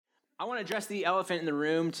I want to address the elephant in the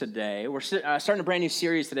room today. We're starting a brand new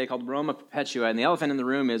series today called Roma Perpetua, and the elephant in the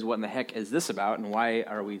room is what in the heck is this about, and why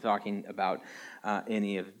are we talking about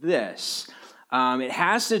any of this? It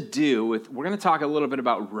has to do with, we're going to talk a little bit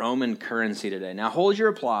about Roman currency today. Now, hold your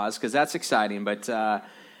applause, because that's exciting, but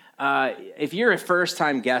if you're a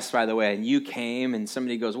first-time guest, by the way, and you came and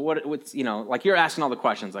somebody goes, what's, like you're asking all the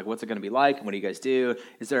questions, like what's it going to be like? What do you guys do?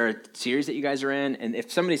 Is there a series that you guys are in? And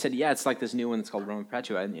if somebody said, yeah, it's like this new one that's called Roma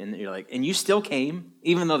Perpetua, and you're like, and you still came,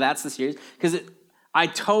 even though that's the series? Because I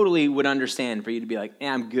totally would understand for you to be like,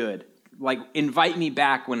 I'm good. Like, invite me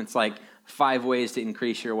back when it's like 5 ways to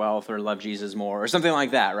increase your wealth or love Jesus more or something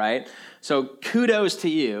like that, right? So kudos to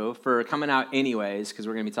you for coming out anyways, because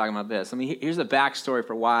we're going to be talking about this. Here's the backstory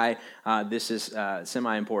for why this is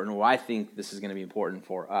semi-important, why I think this is going to be important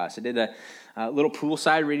for us. I did a little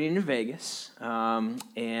poolside reading in Vegas,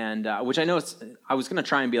 which I know I was going to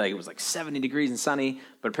try and be like, it was like 70 degrees and sunny,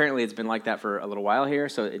 but apparently it's been like that for a little while here,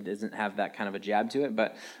 so it doesn't have that kind of a jab to it,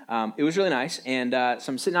 but it was really nice. And so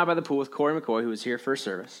I'm sitting out by the pool with Corey McCoy, who was here first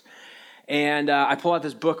service. And I pull out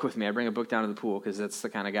this book with me. I bring a book down to the pool because that's the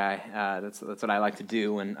kind of guy. That's what I like to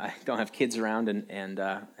do when I don't have kids around and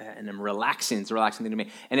I'm relaxing. It's a relaxing thing to me.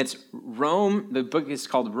 And it's Rome. The book is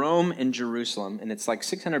called Rome and Jerusalem, and it's like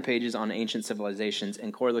 600 pages on ancient civilizations.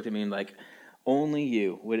 And Corey looked at me and like, only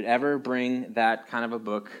you would ever bring that kind of a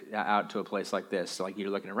book out to a place like this. So like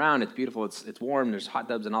you're looking around, it's beautiful, it's warm, there's hot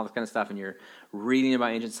tubs and all this kind of stuff, and you're reading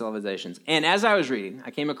about ancient civilizations. And as I was reading,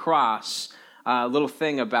 I came across a little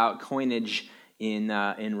thing about coinage in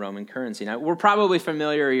Roman currency. Now, you're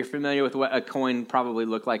familiar with what a coin probably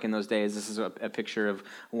looked like in those days. This is a picture of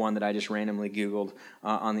one that I just randomly Googled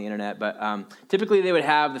on the internet. But typically they would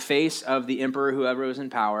have the face of the emperor, whoever was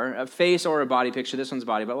in power, a face or a body picture. This one's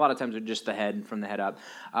body, but a lot of times it's just the head, from the head up.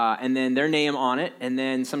 And then their name on it, and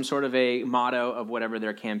then some sort of a motto of whatever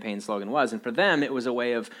their campaign slogan was. And for them, it was a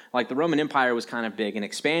way of, like, the Roman Empire was kind of big and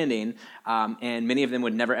expanding, and many of them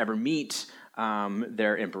would never ever meet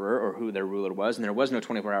their emperor or who their ruler was, and there was no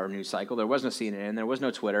 24-hour news cycle, there was no CNN, there was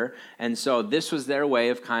no Twitter, and so this was their way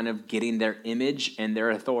of kind of getting their image and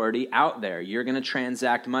their authority out there. You're going to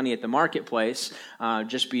transact money at the marketplace,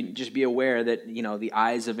 just be aware that, the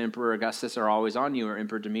eyes of Emperor Augustus are always on you, or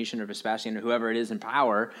Emperor Domitian or Vespasian or whoever it is in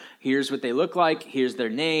power. Here's what they look like, here's their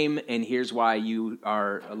name, and here's why you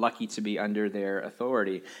are lucky to be under their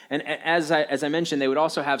authority. And as I mentioned, they would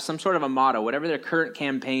also have some sort of a motto, whatever their current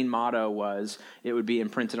campaign motto was, it would be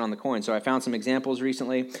imprinted on the coin. So I found some examples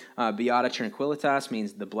recently. Beata Tranquillitas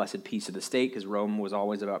means the blessed peace of the state, because Rome was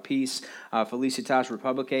always about peace. Felicitas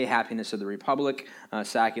Republicae, happiness of the republic.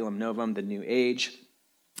 Saculum Novum, the new age.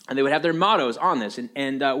 And they would have their mottos on this.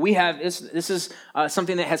 And we have, this is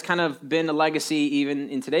something that has kind of been a legacy even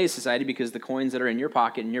in today's society, because the coins that are in your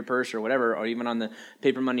pocket, in your purse or whatever, or even on the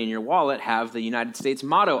paper money in your wallet, have the United States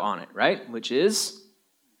motto on it, right? Which is,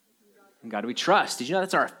 in God we trust. Did you know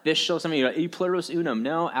that's our official? Some of you are like, e pluribus unum.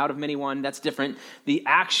 No, out of many one. That's different. The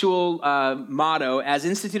actual motto, as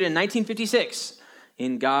instituted in 1956,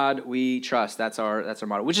 in God we trust. That's our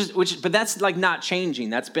motto. But that's like not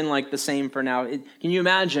changing. That's been like the same for now. Can you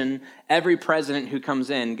imagine every president who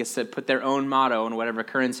comes in gets to put their own motto on whatever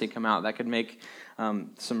currency come out? That could make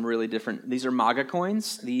some really different. These are MAGA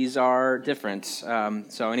coins. These are different.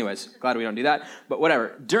 So anyways, glad we don't do that. But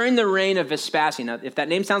whatever. During the reign of Vespasian, now, if that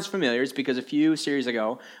name sounds familiar, it's because a few series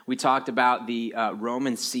ago we talked about the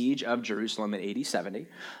Roman siege of Jerusalem in AD 70.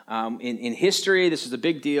 In history, this is a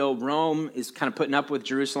big deal. Rome is kind of putting up with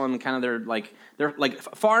Jerusalem, and kind of they're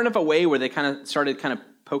far enough away where they kind of started kind of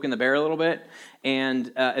poking the bear a little bit,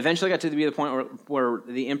 and eventually got to be the point where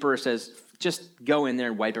the emperor says, just go in there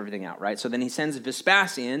and wipe everything out, right? So then he sends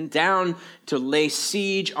Vespasian down to lay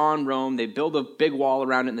siege on Rome. They build a big wall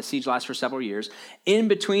around it, and the siege lasts for several years. In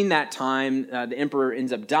between that time, the emperor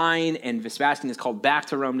ends up dying, and Vespasian is called back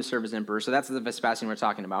to Rome to serve as emperor. So that's the Vespasian we're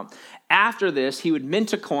talking about. After this, he would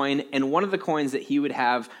mint a coin, and one of the coins that he would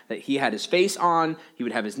have, that he had his face on, he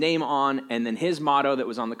would have his name on, and then his motto that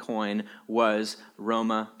was on the coin was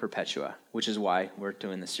Roma Perpetua, which is why we're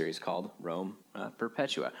doing this series called Rome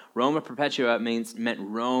Perpetua. Roma Perpetua meant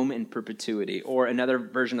Rome in perpetuity, or another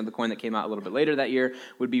version of the coin that came out a little bit later that year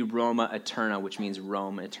would be Roma Eterna, which means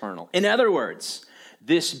Rome eternal. In other words,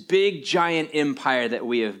 this big giant empire that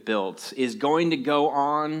we have built is going to go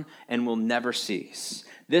on and will never cease.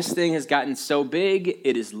 This thing has gotten so big,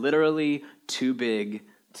 it is literally too big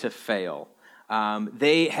to fail.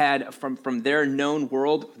 They had, from their known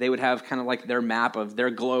world, they would have kind of like their map of their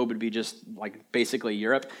globe would be just like basically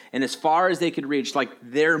Europe. And as far as they could reach, like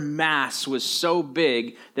their mass was so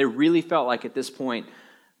big, they really felt like at this point,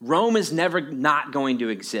 Rome is never not going to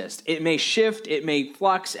exist. It may shift, it may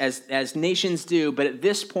flux as nations do, but at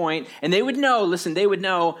this point, and they would know,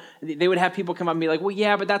 they would have people come up and be like, well,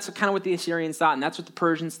 yeah, but that's kind of what the Assyrians thought, and that's what the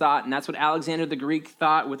Persians thought, and that's what Alexander the Greek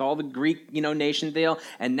thought with all the Greek, nation deal,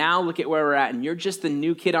 and now look at where we're at, and you're just the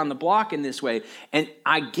new kid on the block in this way. And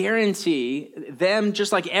I guarantee them,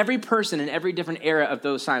 just like every person in every different era of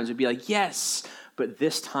those times, would be like, yes, but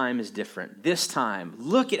this time is different. This time,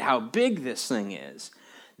 look at how big this thing is.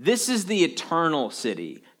 This is the eternal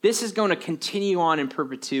city. This is going to continue on in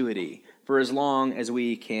perpetuity for as long as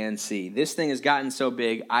we can see. This thing has gotten so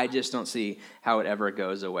big, I just don't see how it ever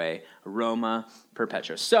goes away. Roma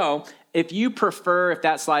perpetua. So if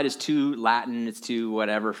that slide is too Latin, it's too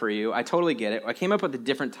whatever for you, I totally get it. I came up with a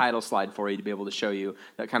different title slide for you to be able to show you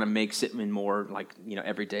that kind of makes it in more like,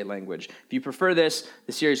 everyday language. If you prefer this,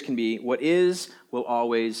 the series can be What Is Will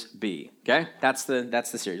Always Be. Okay? That's the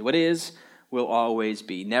series. What is will always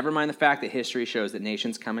be. Never mind the fact that history shows that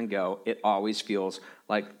nations come and go, it always feels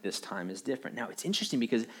like this time is different. Now, it's interesting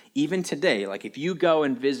because even today, like if you go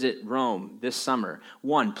and visit Rome this summer,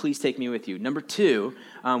 one, please take me with you. Number two,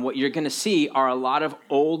 what you're going to see are a lot of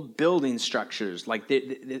old building structures. Like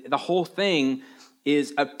the whole thing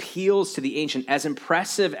appeals to the ancient. As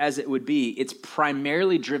impressive as it would be, it's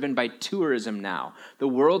primarily driven by tourism now. The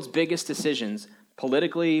world's biggest decisions,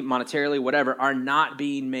 politically, monetarily, whatever, are not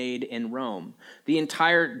being made in Rome. The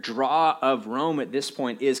entire draw of Rome at this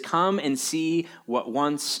point is come and see what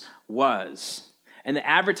once was. And the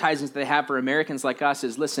advertisements they have for Americans like us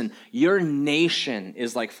is, listen, your nation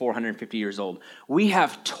is like 450 years old. We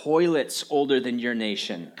have toilets older than your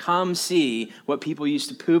nation. Come see what people used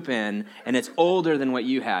to poop in, and it's older than what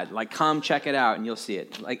you had. Like, come check it out, and you'll see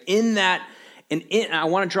it. Like, I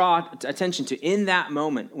want to draw attention to, in that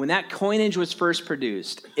moment, when that coinage was first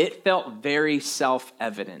produced, it felt very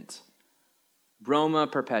self-evident. Roma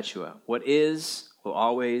perpetua. What is will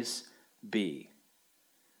always be.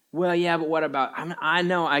 Well, yeah, but what about, I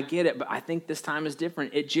know, I get it, but I think this time is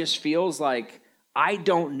different. It just feels like I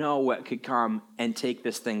don't know what could come and take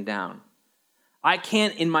this thing down. I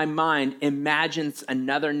can't, in my mind, imagine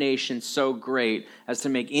another nation so great as to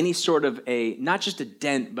make any sort of not just a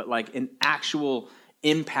dent, but like an actual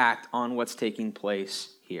impact on what's taking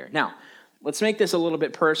place here. Now, let's make this a little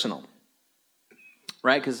bit personal,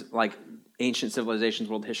 right? Because like ancient civilizations,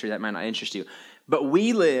 world history, that might not interest you. But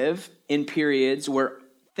we live in periods where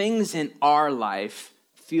things in our life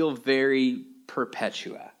feel very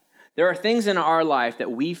perpetua. There are things in our life that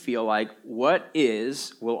we feel like what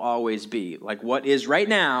is will always be. Like what is right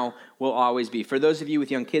now will always be. For those of you with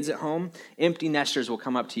young kids at home, empty nesters will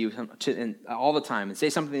come up to you all the time and say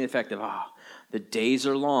something effective. The days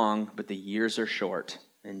are long, but the years are short.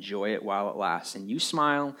 Enjoy it while it lasts. And you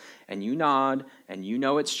smile and you nod and you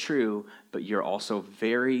know it's true, but you're also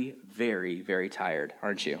very, very, very tired,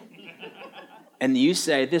 aren't you? And you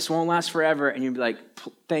say, this won't last forever. And you'd be like,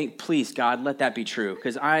 please, God, let that be true.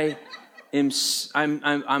 Because I'm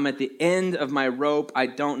at the end of my rope. I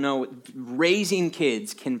don't know. Raising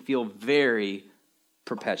kids can feel very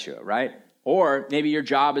perpetua, right? Or maybe your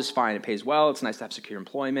job is fine. It pays well. It's nice to have secure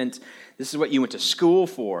employment. This is what you went to school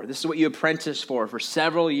for. This is what you apprenticed for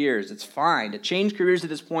several years. It's fine. To change careers at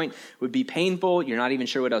this point would be painful. You're not even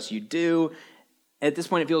sure what else you do. At this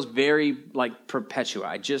point, it feels very like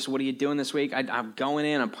perpetua. What are you doing this week? I'm going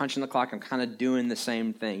in, I'm punching the clock, I'm kind of doing the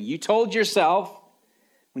same thing. You told yourself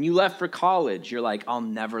when you left for college, you're like, I'll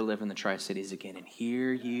never live in the Tri-Cities again. And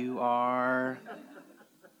here you are.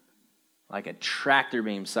 Like a tractor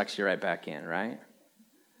beam sucks you right back in, right?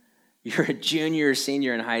 You're a junior or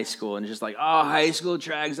senior in high school and just like, high school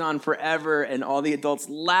drags on forever. And all the adults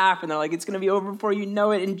laugh and they're like, it's going to be over before you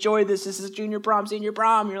know it. Enjoy this. This is junior prom, senior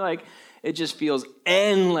prom. You're like, it just feels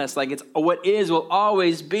endless, like it's what is will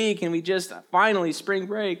always be. Can we just finally, spring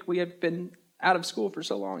break? We have been out of school for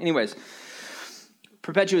so long. Anyways,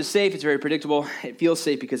 perpetua is safe. It's very predictable. It feels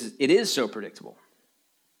safe because it is so predictable.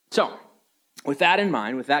 So with that in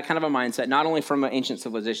mind, with that kind of a mindset, not only from an ancient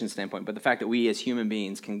civilization standpoint, but the fact that we as human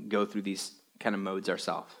beings can go through these kind of modes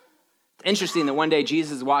ourselves. It's interesting that one day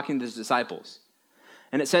Jesus is walking with his disciples.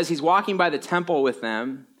 And it says he's walking by the temple with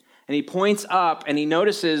them. And he points up and he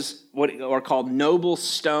notices what are called noble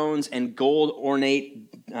stones and gold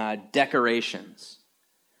ornate decorations.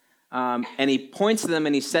 And he points to them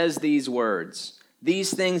and he says these words,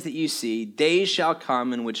 these things that you see, days shall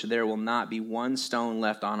come in which there will not be one stone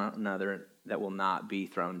left on another that will not be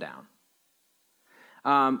thrown down.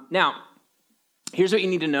 Now, here's what you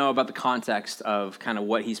need to know about the context of kind of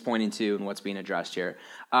what he's pointing to and what's being addressed here.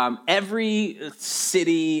 Every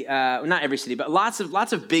city, not every city, but lots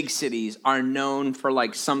of big cities are known for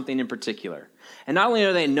like something in particular. And not only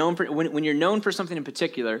are they known for, when you're known for something in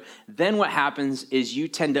particular, then what happens is you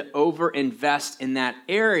tend to over-invest in that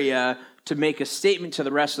area to make a statement to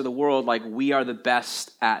the rest of the world like, we are the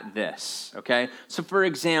best at this, okay? So for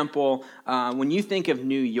example, when you think of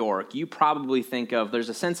New York, you probably think of, there's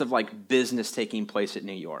a sense of like business taking place at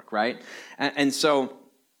New York, right? And so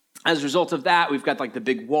as a result of that, we've got like the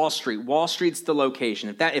big Wall Street. Wall Street's the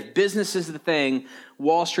location. If business is the thing,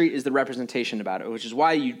 Wall Street is the representation about it, which is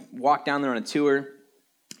why you walk down there on a tour.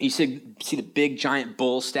 You see the big giant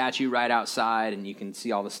bull statue right outside, and you can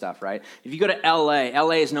see all the stuff, right? If you go to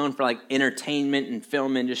LA is known for like entertainment and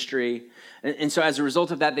film industry. And so as a result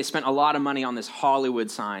of that, they spent a lot of money on this Hollywood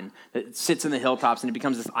sign that sits in the hilltops, and it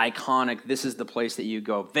becomes this iconic, this is the place that you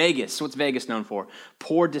go. Vegas, what's Vegas known for?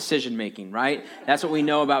 Poor decision making, right? That's what we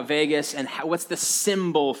know about Vegas. And what's the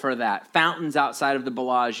symbol for that? Fountains outside of the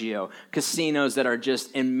Bellagio, casinos that are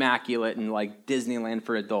just immaculate and like Disneyland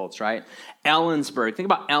for adults, right? Ellensburg, think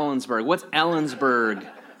about Ellensburg. What's Ellensburg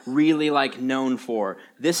really like known for?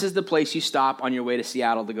 This is the place you stop on your way to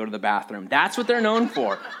Seattle to go to the bathroom. That's what they're known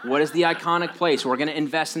for. What is the iconic place? We're going to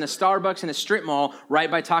invest in a Starbucks and a strip mall right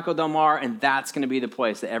by Taco Del Mar, and that's going to be the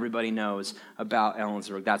place that everybody knows about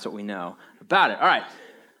Ellensburg. That's what we know about it. All right.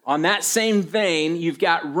 On that same vein, you've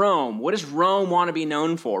got Rome. What does Rome want to be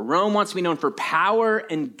known for? Rome wants to be known for power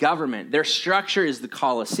and government. Their structure is the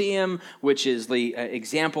Colosseum, which is the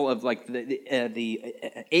example of like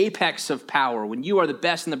the apex of power. When you are the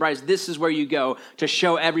best and the brightest, this is where you go to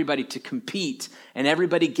show everybody, to compete. And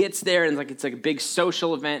everybody gets there, and it's like a big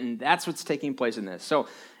social event, and that's what's taking place in this. So,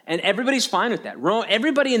 and everybody's fine with that.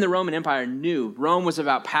 Everybody in the Roman Empire knew Rome was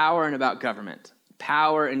about power and about government.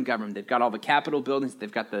 Power and government. They've got all the Capitol buildings.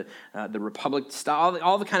 They've got the Republic style.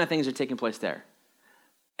 All the kind of things are taking place there.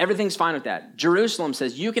 Everything's fine with that. Jerusalem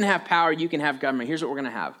says you can have power, you can have government. Here's what we're going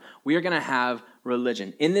to have. We are going to have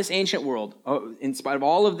religion. In this ancient world, in spite of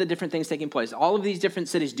all of the different things taking place, all of these different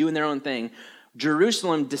cities doing their own thing,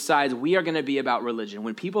 Jerusalem decides we are going to be about religion.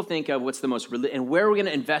 When people think of what's the most and where are we going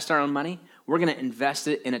to invest our own money, we're going to invest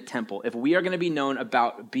it in a temple. If we are going to be known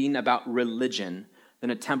about being about religion, then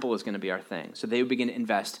a temple is going to be our thing. So they would begin to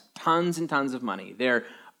invest tons and tons of money. They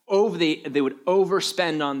would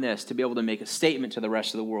overspend on this to be able to make a statement to the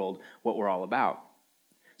rest of the world what we're all about.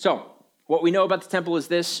 So what we know about the temple is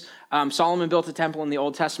this. Solomon built a temple in the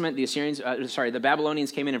Old Testament. The Babylonians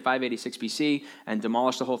came in 586 BC and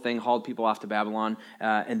demolished the whole thing, hauled people off to Babylon.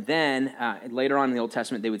 And then later on in the Old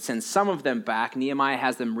Testament, they would send some of them back. Nehemiah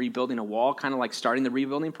has them rebuilding a wall, kind of like starting the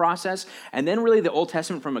rebuilding process. And then really the Old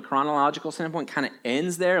Testament from a chronological standpoint kind of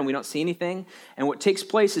ends there, and we don't see anything. And what takes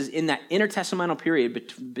place is in that intertestamental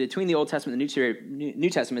period between the Old Testament and the New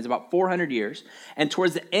Testament is about 400 years. And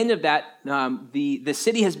towards the end of that, the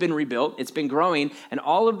city has been rebuilt. It's been growing, and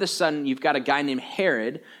all of the sudden, you've got a guy named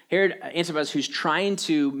Herod Antipas, who's trying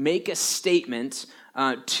to make a statement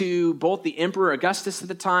to both the Emperor Augustus at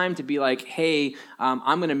the time to be like, hey,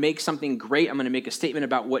 I'm going to make something great. I'm going to make a statement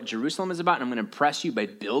about what Jerusalem is about, and I'm going to impress you by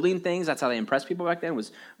building things. That's how they impressed people back then,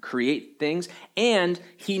 was create things. And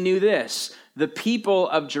he knew this. The people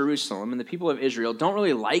of Jerusalem and the people of Israel don't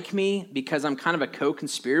really like me because I'm kind of a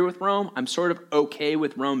co-conspirator with Rome. I'm sort of okay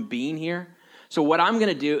with Rome being here. So what I'm going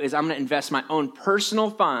to do is I'm going to invest my own personal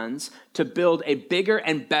funds to build a bigger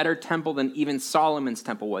and better temple than even Solomon's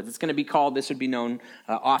temple was. It's going to be called, this would be known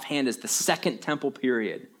offhand as the Second Temple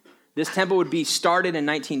period. This temple would be started in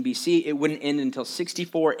 19 BC. It wouldn't end until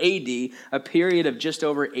 64 AD, a period of just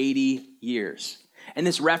over 80 years. And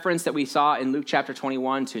this reference that we saw in Luke chapter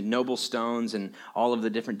 21 to noble stones and all of the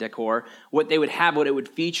different decor, what it would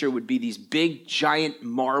feature would be these big, giant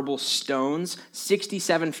marble stones,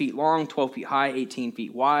 67 feet long, 12 feet high, 18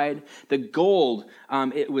 feet wide. The gold,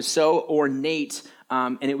 it was so ornate,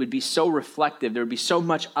 and it would be so reflective, there would be so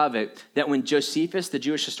much of it, that when Josephus, the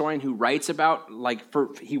Jewish historian who writes about,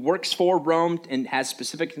 he works for Rome and has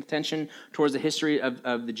specific attention towards the history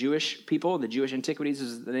of the Jewish people, the Jewish antiquities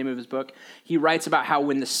is the name of his book. He writes about how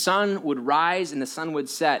when the sun would rise and the sun would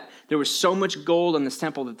set, there was so much gold in this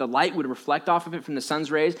temple that the light would reflect off of it from the sun's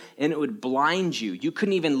rays, and it would blind you. You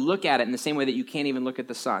couldn't even look at it in the same way that you can't even look at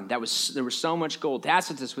the sun. There was so much gold.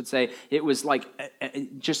 Tacitus would say it was like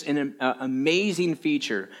just an amazing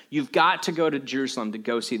feature. You've got to go to Jerusalem to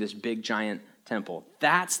go see this big giant temple.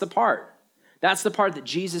 That's the part. That's the part that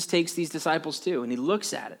Jesus takes these disciples to, and he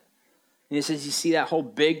looks at it. And he says, you see that whole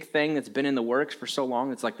big thing that's been in the works for so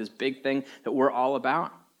long? It's like this big thing that we're all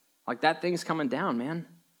about. Like that thing's coming down, man.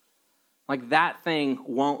 Like that thing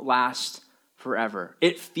won't last forever.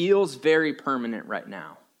 It feels very permanent right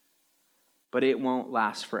now, but it won't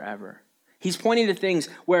last forever. He's pointing to things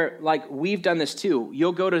where, like, we've done this too.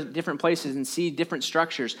 You'll go to different places and see different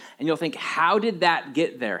structures, and you'll think, how did that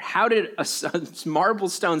get there? How did a marble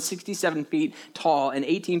stone 67 feet tall and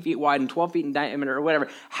 18 feet wide and 12 feet in diameter or whatever,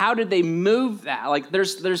 how did they move that? Like,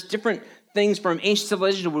 there's different things from ancient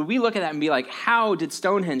civilization where we look at that and be like, how did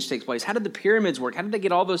Stonehenge take place? How did the pyramids work? How did they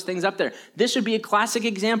get all those things up there? This would be a classic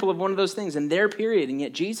example of one of those things in their period, and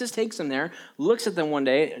yet Jesus takes them there, looks at them one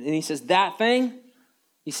day, and he says, that thing,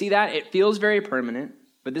 you see that? It feels very permanent,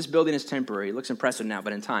 but this building is temporary. It looks impressive now,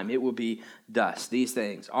 but in time, it will be dust. These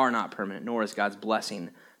things are not permanent, nor is God's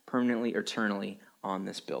blessing permanently or eternally on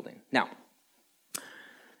this building. Now,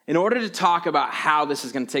 in order to talk about how this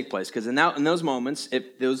is going to take place, because in those moments,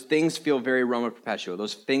 those things feel very Roma perpetua.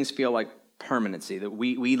 Those things feel like permanency. That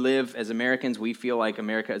we live as Americans, we feel like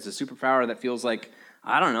America is a superpower that feels like,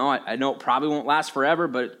 I don't know, I know it probably won't last forever,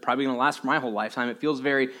 but it's probably going to last for my whole lifetime. It feels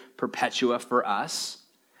very perpetua for us.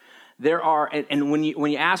 There are, and when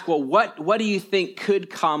you ask, well, what do you think could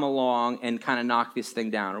come along and kind of knock this thing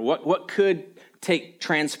down? Or what could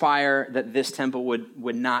transpire that this temple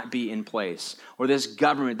would not be in place? Or this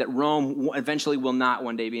government, that Rome eventually will not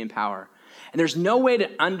one day be in power? And there's no way to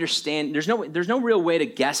understand, there's no real way to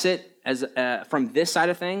guess it as from this side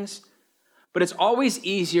of things, but it's always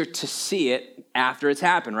easier to see it after it's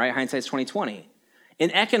happened, right? Hindsight's 20/20. In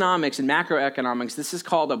economics and macroeconomics, this is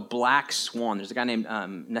called a black swan. There's a guy named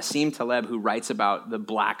Nassim Taleb who writes about the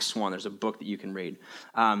black swan. There's a book that you can read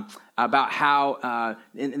about how,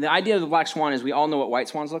 and the idea of the black swan is we all know what white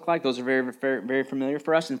swans look like. Those are very, very, very familiar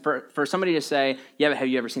for us. And for somebody to say, yeah, but have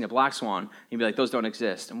you ever seen a black swan? You'd be like, those don't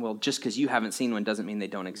exist. And well, just because you haven't seen one doesn't mean they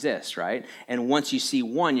don't exist, right? And once you see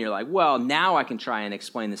one, you're like, well, now I can try and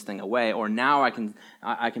explain this thing away, or now I can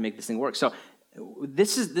make this thing work. So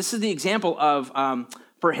this is the example of,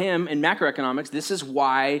 for him in macroeconomics, this is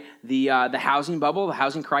why the housing bubble, the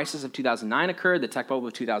housing crisis of 2009 occurred, the tech bubble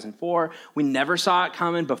of 2004. We never saw it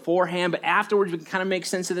coming beforehand, but afterwards we can kind of make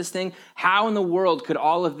sense of this thing. How in the world could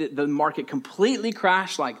all of the market completely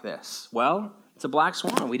crash like this? Well, it's a black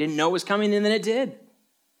swan. We didn't know it was coming, and then it did.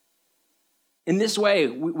 In this way,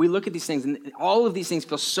 we look at these things, and all of these things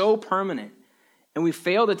feel so permanent, and we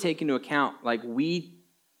fail to take into account, like, we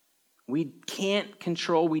can't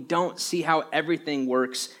control, we don't see how everything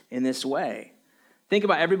works in this way. Think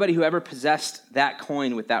about everybody who ever possessed that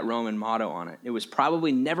coin with that Roman motto on it. It was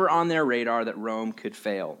probably never on their radar that Rome could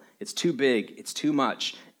fail. It's too big, it's too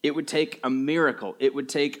much. It would take a miracle. It would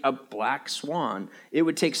take a black swan. It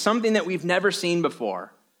would take something that we've never seen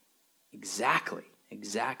before. Exactly.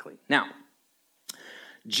 Now,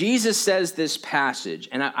 Jesus says this passage,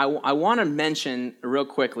 and I want to mention real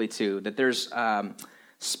quickly too, that there's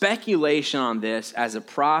speculation on this as a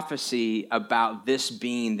prophecy about this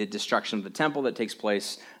being the destruction of the temple that takes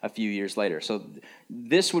place a few years later. So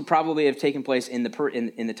this would probably have taken place in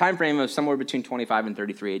the time frame of somewhere between 25 and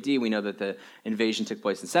 33 AD. We know that the invasion took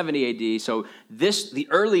place in 70 AD. So the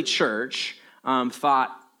early church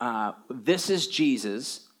thought this is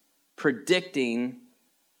Jesus predicting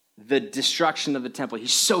the destruction of the temple.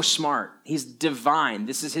 He's so smart. He's divine.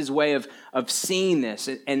 This is his way of seeing this.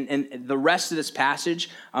 And the rest of this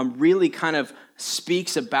passage really kind of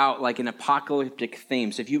speaks about like an apocalyptic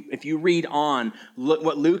theme. So if you read on, look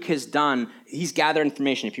what Luke has done, he's gathered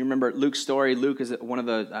information. If you remember Luke's story, Luke is one of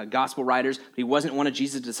the gospel writers. But he wasn't one of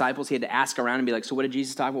Jesus' disciples. He had to ask around and be like, so what did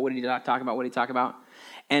Jesus talk about? What did he talk about? What did he talk about?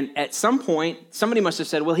 And at some point, somebody must have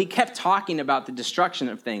said, well, he kept talking about the destruction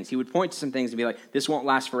of things. He would point to some things and be like, this won't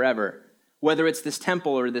last forever, whether it's this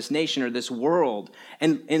temple or this nation or this world.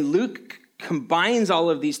 And Luke combines all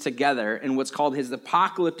of these together in what's called his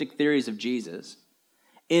apocalyptic theories of Jesus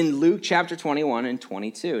in Luke chapter 21 and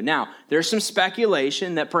 22. Now, there's some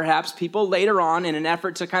speculation that perhaps people later on, in an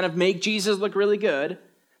effort to kind of make Jesus look really good,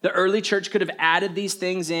 the early church could have added these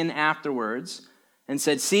things in afterwards and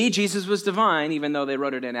said, see, Jesus was divine, even though they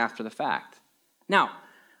wrote it in after the fact. Now,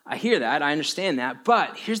 I hear that, I understand that,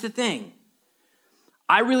 but here's the thing.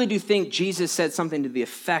 I really do think Jesus said something to the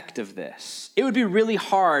effect of this. It would be really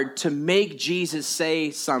hard to make Jesus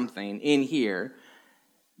say something in here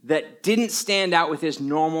that didn't stand out with his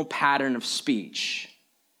normal pattern of speech.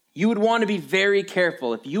 You would want to be very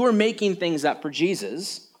careful if you were making things up for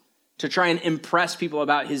Jesus to try and impress people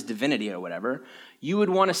about his divinity or whatever. You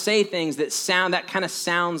would want to say things that kind of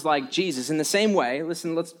sounds like Jesus. In the same way,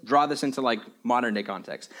 listen, let's draw this into like modern day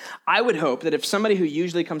context. I would hope that if somebody who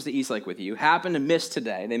usually comes to Eastlake with you happened to miss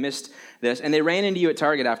today, they missed this, and they ran into you at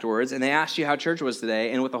Target afterwards, and they asked you how church was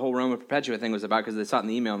today and what the whole Roma Perpetua thing was about because they saw it in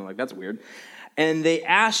the email, and they're like, that's weird. And they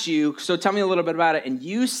asked you, so tell me a little bit about it, and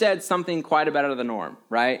you said something quite a bit out of the norm,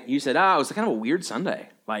 right? You said, it was kind of a weird Sunday.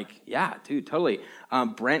 Like, yeah, dude, totally.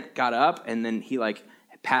 Brent got up and then he like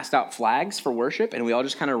passed out flags for worship, and we all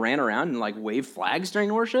just kind of ran around and like waved flags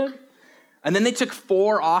during worship. And then they took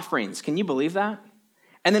 4 offerings. Can you believe that?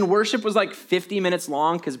 And then worship was like 50 minutes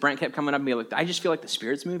long because Brent kept coming up and being like, I just feel like the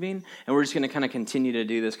Spirit's moving, and we're just going to kind of continue to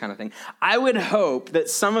do this kind of thing. I would hope that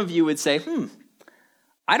some of you would say,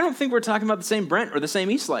 I don't think we're talking about the same Brent or the same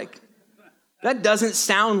Eastlake. That doesn't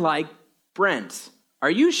sound like Brent.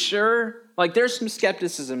 Are you sure? Like, there's some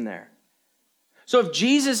skepticism there. So if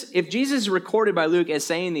Jesus is recorded by Luke as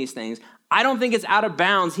saying these things, I don't think it's out of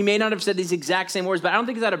bounds. He may not have said these exact same words, but I don't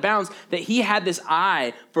think it's out of bounds that he had this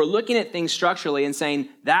eye for looking at things structurally and saying,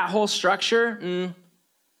 that whole structure,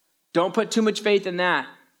 don't put too much faith in that.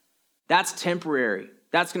 That's temporary.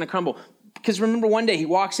 That's going to crumble. Because remember, one day he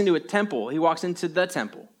walks into a temple. He walks into the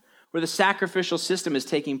temple where the sacrificial system is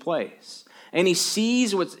taking place. And he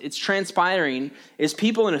sees it's transpiring is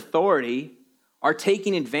people in authority are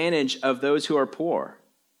taking advantage of those who are poor.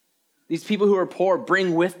 These people who are poor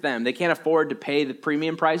bring with them. They can't afford to pay the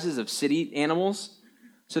premium prices of city animals.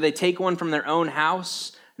 So they take one from their own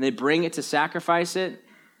house and they bring it to sacrifice it.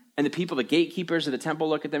 And the people, the gatekeepers of the temple,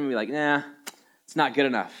 look at them and be like, nah, it's not good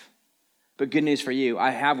enough. But good news for you, I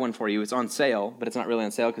have one for you. It's on sale, but it's not really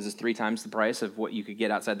on sale because it's 3 times the price of what you could get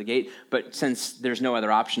outside the gate. But since there's no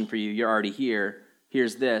other option for you, you're already here.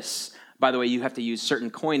 Here's this. By the way, you have to use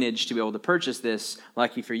certain coinage to be able to purchase this.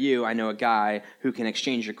 Lucky for you, I know a guy who can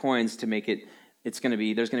exchange your coins to make it, there's going to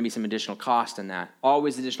be some additional cost in that.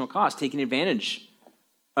 Always additional cost, taking advantage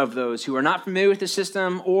of those who are not familiar with the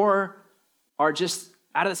system or are just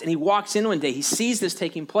out of this. And he walks in one day, he sees this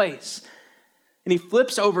taking place. And he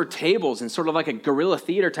flips over tables in sort of like a guerrilla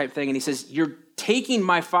theater type thing. And he says, you're taking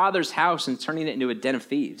my father's house and turning it into a den of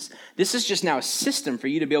thieves. This is just now a system for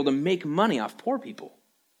you to be able to make money off poor people.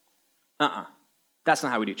 That's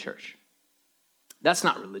not how we do church. That's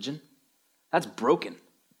not religion. That's broken.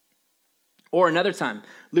 Or another time,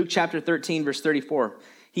 Luke chapter 13, verse 34.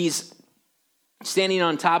 He's standing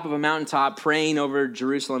on top of a mountaintop praying over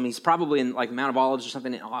Jerusalem. He's probably in like Mount of Olives or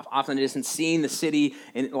something off in the distance, seeing the city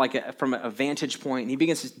in from a vantage point. And he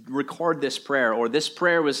begins to record this prayer, or this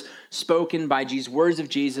prayer was spoken by Jesus, words of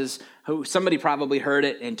Jesus, who somebody probably heard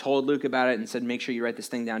it and told Luke about it and said, make sure you write this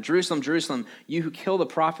thing down. Jerusalem, Jerusalem, you who kill the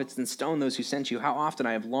prophets and stone those who sent you, how often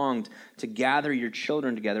I have longed to gather your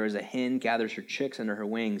children together as a hen gathers her chicks under her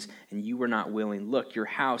wings, and you were not willing. Look, your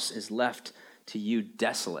house is left to you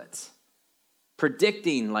desolate.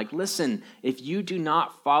 Predicting, like, listen, if you do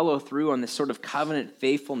not follow through on this sort of covenant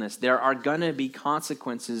faithfulness, there are going to be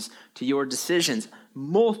consequences to your decisions.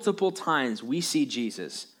 Multiple times we see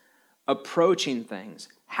Jesus approaching things,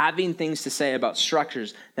 having things to say about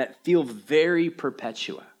structures that feel very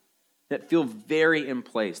perpetua, that feel very in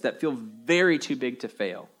place, that feel very too big to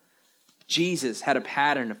fail. Jesus had a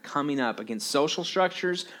pattern of coming up against social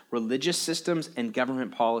structures, religious systems, and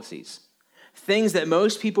government policies. Things that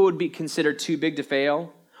most people would be considered too big to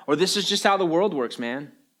fail, or this is just how the world works,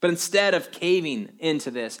 man. But instead of caving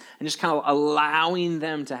into this and just kind of allowing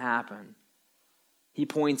them to happen, he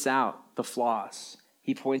points out the flaws.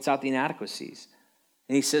 He points out the inadequacies.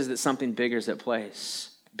 And he says that something bigger is at place.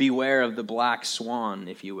 Beware of the black swan,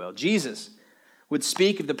 if you will. Jesus would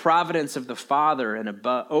speak of the providence of the Father and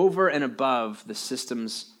over and above the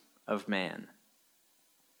systems of man.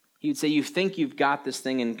 He would say, you think you've got this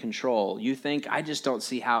thing in control. You think, I just don't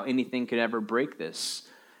see how anything could ever break this.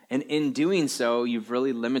 And in doing so, you've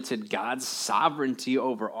really limited God's sovereignty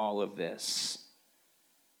over all of this.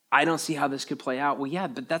 I don't see how this could play out. Well, yeah,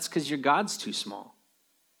 but that's because your God's too small.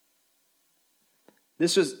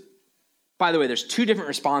 This was, by the way, there's 2 different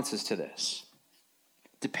responses to this,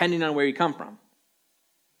 depending on where you come from.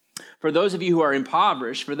 For those of you who are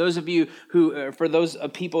impoverished, for those of you who, for those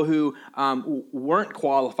people who weren't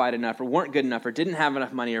qualified enough or weren't good enough or didn't have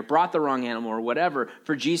enough money or brought the wrong animal or whatever,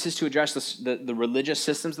 for Jesus to address the religious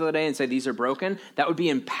systems of the day and say these are broken, that would be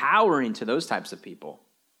empowering to those types of people.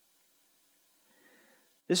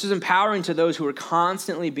 This was empowering to those who were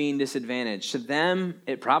constantly being disadvantaged. To them,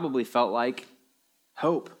 it probably felt like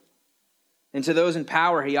hope. And to those in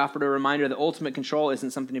power, he offered a reminder that ultimate control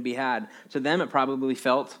isn't something to be had. To them, it probably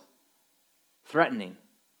felt threatening.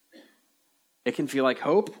 It can feel like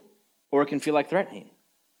hope, or it can feel like threatening.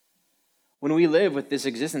 When we live with this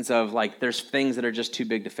existence of like, there's things that are just too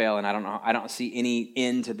big to fail, and I don't see any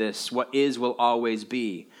end to this. What is will always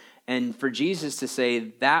be. And for Jesus to say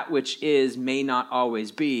that which is may not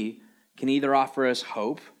always be can either offer us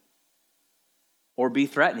hope or be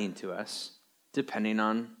threatening to us, depending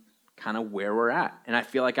on kind of where we're at. And I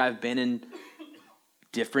feel like I've been in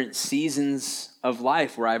different seasons of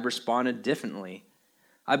life where I've responded differently.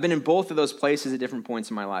 I've been in both of those places at different points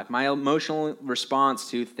in my life. My emotional response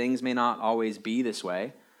to things may not always be this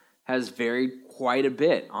way has varied quite a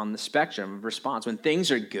bit on the spectrum of response. When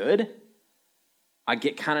things are good, I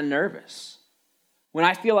get kind of nervous. When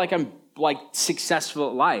I feel like I'm successful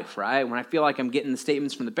at life, right? When I feel like I'm getting the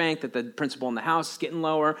statements from the bank that the principal in the house is getting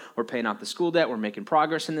lower, we're paying off the school debt, we're making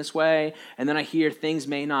progress in this way, and then I hear things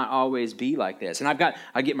may not always be like this. And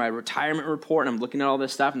I get my retirement report, and I'm looking at all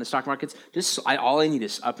this stuff in the stock markets. All I need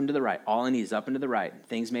is up and to the right. All I need is up and to the right.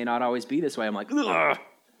 Things may not always be this way. I'm like, ugh,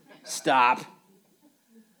 stop.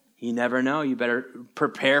 You never know. You better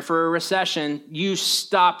prepare for a recession. You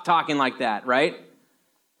stop talking like that, right?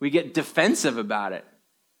 We get defensive about it.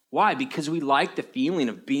 Why? Because we like the feeling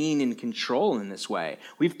of being in control in this way.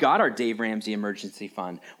 We've got our Dave Ramsey emergency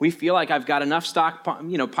fund. We feel like I've got enough stock,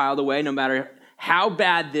 piled away. No matter how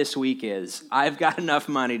bad this week is, I've got enough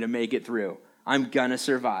money to make it through. I'm gonna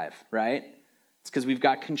survive, right? It's because we've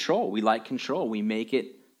got control. We like control. We make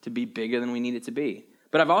it to be bigger than we need it to be.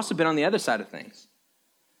 But I've also been on the other side of things.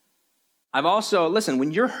 Listen,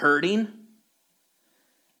 when you're hurting,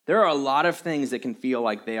 there are a lot of things that can feel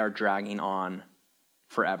like they are dragging on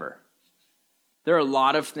forever. There are a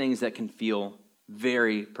lot of things that can feel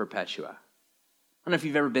very Perpetua. I don't know if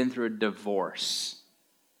you've ever been through a divorce,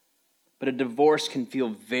 but a divorce can feel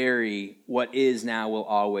very what is now will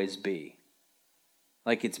always be.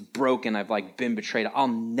 Like it's broken, I've been betrayed. I'll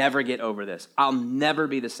never get over this. I'll never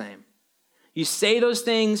be the same. You say those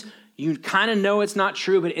things, you kind of know it's not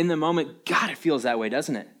true, but in the moment, God, it feels that way,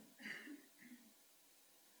 doesn't it?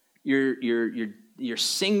 You're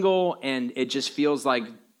single, and it just feels like,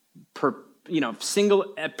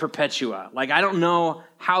 single at Perpetua. Like, I don't know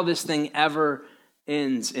how this thing ever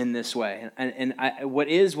ends in this way. And what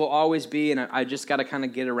is will always be, and I just got to kind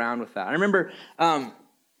of get around with that. I remember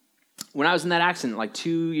when I was in that accident,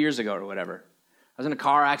 2 years ago or whatever. I was in a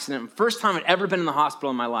car accident. First time I'd ever been in the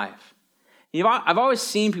hospital in my life. I've always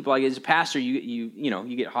seen people, as a pastor,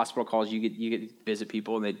 you get hospital calls, you get visit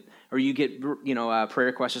people, and you get prayer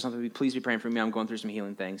requests or something. Please be praying for me. I'm going through some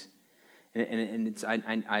healing things, and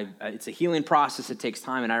it's a healing process. It takes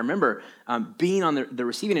time, and I remember being on the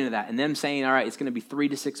receiving end of that, and them saying, "All right, it's going to be 3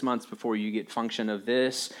 to 6 months before you get function of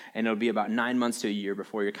this, and it'll be about 9 months to a year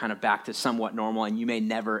before you're kind of back to somewhat normal, and you may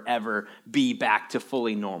never ever be back to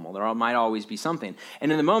fully normal. There might always be something."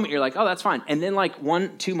 And in the moment, you're like, "Oh, that's fine." And then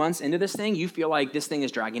 1-2 months into this thing, you feel like this thing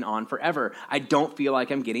is dragging on forever. I don't feel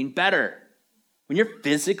like I'm getting better. When you're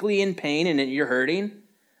physically in pain and you're hurting,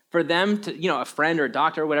 for them to, a friend or a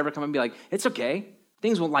doctor or whatever come and be like, "It's okay.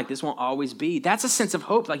 Things like this won't always be." That's a sense of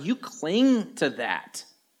hope. You cling to that.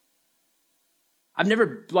 I've never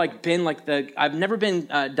been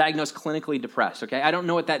diagnosed clinically depressed. Okay, I don't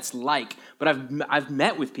know what that's like, but I've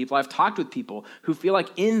met with people, I've talked with people who feel like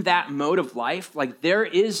in that mode of life, there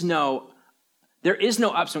is no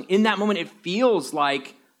upswing. In that moment, it feels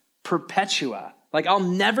like Perpetua. I'll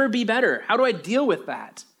never be better. How do I deal with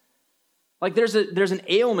that? There's an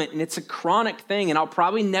ailment, and it's a chronic thing, and I'll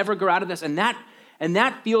probably never grow out of this. And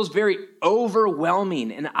that feels very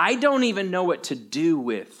overwhelming, and I don't even know what to do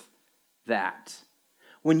with that.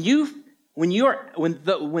 When those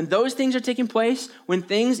things are taking place, when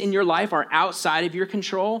things in your life are outside of your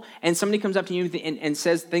control, and somebody comes up to you and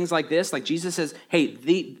says things like this, like Jesus says, "Hey,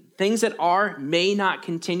 the things that are may not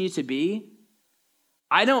continue to be,"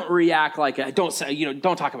 I don't react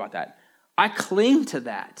don't talk about that. I cling to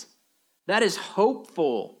that. That is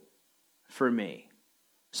hopeful for me.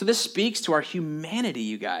 So this speaks to our humanity,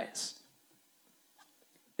 you guys.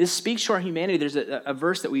 This speaks to our humanity. There's a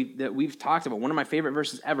verse that we've talked about. One of my favorite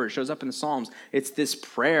verses ever. It shows up in the Psalms. It's this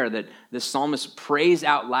prayer that the psalmist prays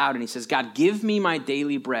out loud, and he says, "God, give me my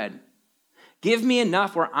daily bread. Give me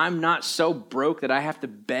enough where I'm not so broke that I have to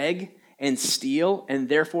beg and steal and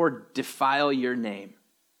therefore defile your name.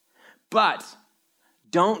 But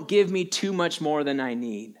don't give me too much more than I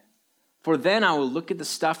need. For then I will look at the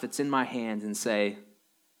stuff that's in my hands and say,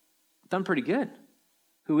 I've done pretty good.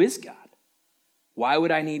 Who is God? Why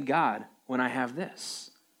would I need God when I have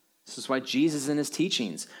this?" This is why Jesus in his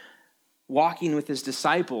teachings, walking with his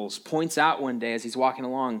disciples, points out one day as he's walking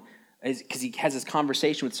along, because he has this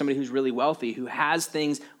conversation with somebody who's really wealthy, who has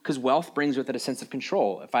things, because wealth brings with it a sense of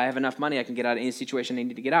control. If I have enough money, I can get out of any situation I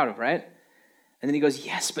need to get out of, right? And then he goes,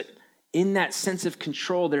 "Yes, but in that sense of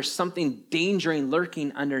control, there's something dangerous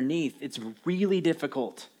lurking underneath. It's really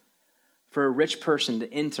difficult for a rich person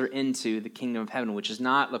to enter into the kingdom of heaven," which is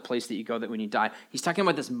not the place that you go that when you die. He's talking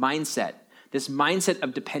about this mindset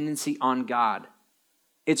of dependency on God.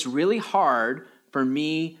 It's really hard for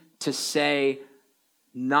me to say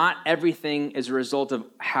not everything is a result of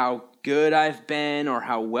how good I've been or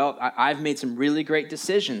how well I've made some really great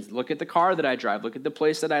decisions. Look at the car that I drive. Look at the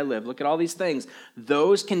place that I live. Look at all these things.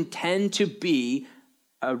 Those can tend to be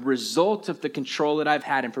a result of the control that I've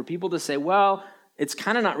had. And for people to say, well, it's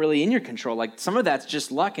kind of not really in your control. Like some of that's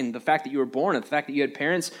just luck and the fact that you were born and the fact that you had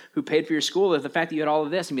parents who paid for your school or the fact that you had all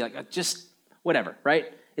of this and be like, just whatever,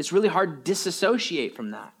 right? It's really hard to disassociate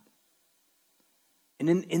from that. And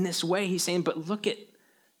in this way, he's saying, but look at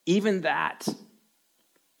even that.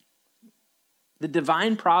 The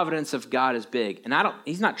divine providence of God is big. And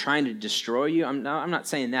he's not trying to destroy you. I'm not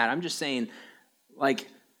saying that. I'm just saying, like,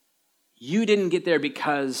 you didn't get there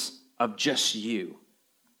because of just you.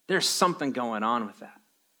 There's something going on with that.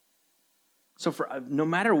 So no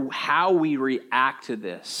matter how we react to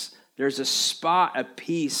this, there's a spot, a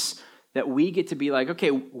piece that we get to be like,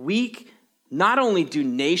 okay, not only do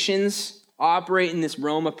nations operate in this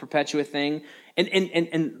Roma Perpetua thing,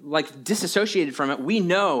 and like disassociated from it, we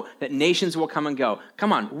know that nations will come and go.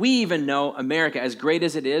 Come on, we even know America, as great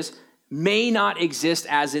as it is, may not exist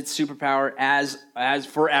as its superpower as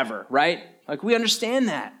forever, right? Like we understand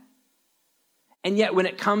that. And yet when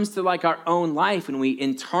it comes to like our own life and we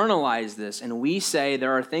internalize this and we say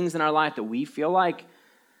there are things in our life that we feel like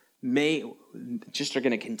just are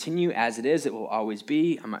going to continue as it is, it will always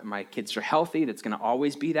be. My kids are healthy, that's going to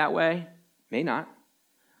always be that way. May not.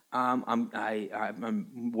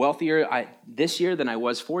 I'm wealthier this year than I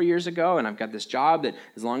was 4 years ago, and I've got this job that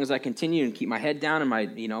as long as I continue and keep my head down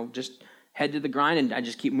and just head to the grind and I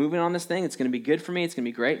just keep moving on this thing, it's going to be good for me, it's going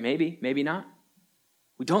to be great, maybe not.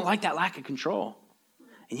 We don't like that lack of control.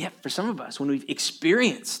 And yet for some of us, when we've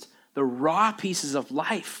experienced the raw pieces of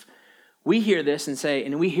life, we hear this and say,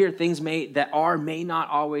 and we hear things may not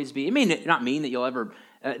always be. It may not mean that you'll ever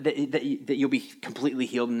that you'll be completely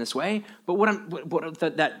healed in this way. But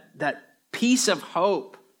that piece of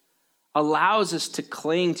hope allows us to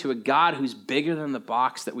cling to a God who's bigger than the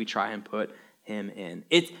box that we try and put him in.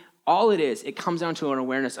 It comes down to an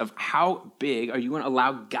awareness of how big are you going to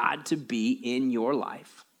allow God to be in your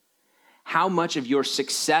life? How much of your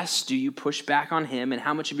success do you push back on him, and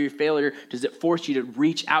how much of your failure does it force you to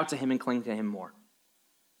reach out to him and cling to him more?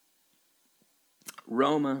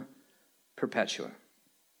 Roma Perpetua.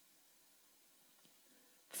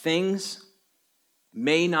 Things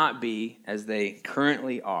may not be as they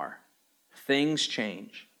currently are. Things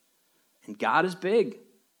change. And God is big,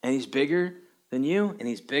 and he's bigger than you, and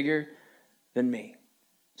he's bigger than me.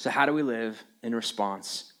 So how do we live in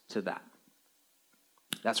response to that?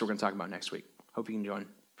 That's what we're going to talk about next week. Hope you can join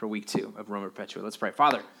for week 2 of Roma Perpetua. Let's pray.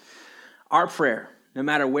 Father, our prayer, no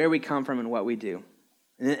matter where we come from and what we do,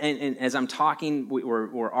 and as I'm talking,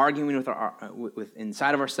 we're arguing with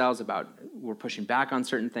inside of ourselves about we're pushing back on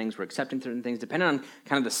certain things, we're accepting certain things, depending on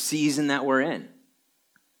kind of the season that we're in.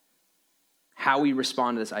 How we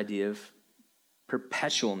respond to this idea of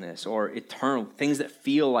perpetualness or eternal, things that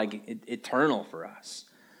feel like eternal for us.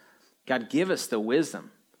 God, give us the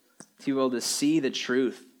wisdom to be able to see the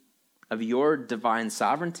truth of your divine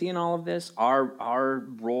sovereignty in all of this, our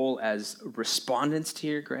role as respondents to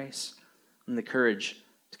your grace, and the courage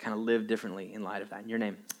to kind of live differently in light of that. In your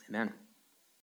name, amen.